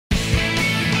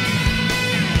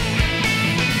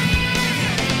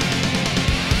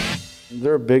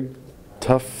they're a big,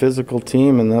 tough, physical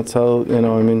team, and that's how, you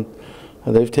know, I mean,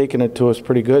 they've taken it to us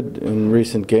pretty good in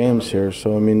recent games here.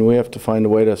 So, I mean, we have to find a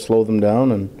way to slow them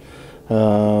down and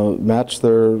match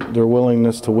their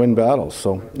willingness to win battles.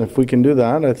 So if we can do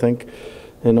that, I think,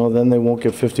 you know, then they won't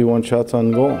get 51 shots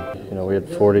on goal. You know, we had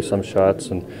 40-some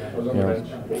shots and, you know,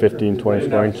 15, 20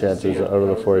 scoring chances out of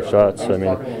the 40 shots. I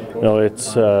mean, you know,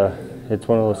 it's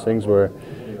one of those things where,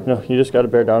 you know, you just got to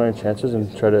bear down on your chances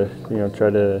and try to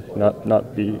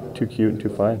not be too cute and too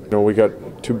fine. You know, we got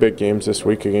 2 big games this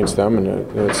week against them, and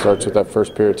it starts with that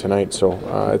first period tonight. So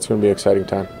it's going to be an exciting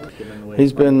time.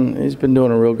 He's been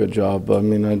doing a real good job. I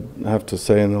mean, I'd have to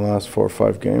say in the last 4 or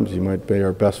 5 games, he might be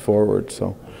our best forward.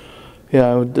 So,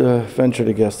 yeah, I would venture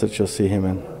to guess that you'll see him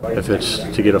in. If it's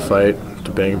to get a fight,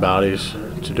 to bang bodies,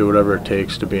 to do whatever it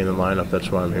takes to be in the lineup, that's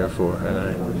what I'm here for.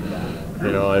 And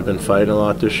you know, I've been fighting a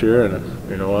lot this year, and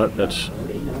you know what? That's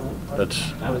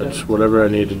whatever I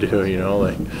need to do. You know,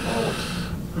 like.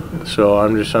 So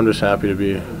I'm just happy to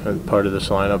be a part of this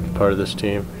lineup, part of this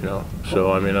team. You know,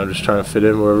 so I mean, I'm just trying to fit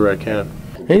in wherever I can.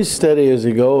 He's steady as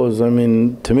he goes. I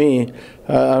mean, to me,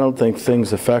 I don't think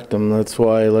things affect him. That's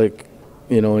why, like,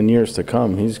 you know, in years to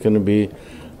come, he's going to be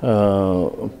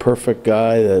a perfect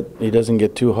guy that he doesn't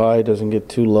get too high, doesn't get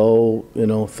too low. You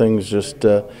know, things just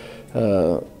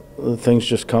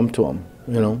come to him.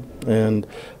 You know, and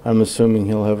I'm assuming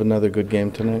he'll have another good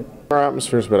game tonight. Our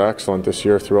atmosphere's been excellent this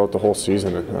year throughout the whole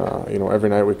season. And, you know, every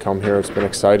night we come here, it's been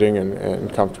exciting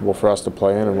and comfortable for us to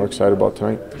play in, and we're excited about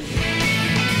tonight.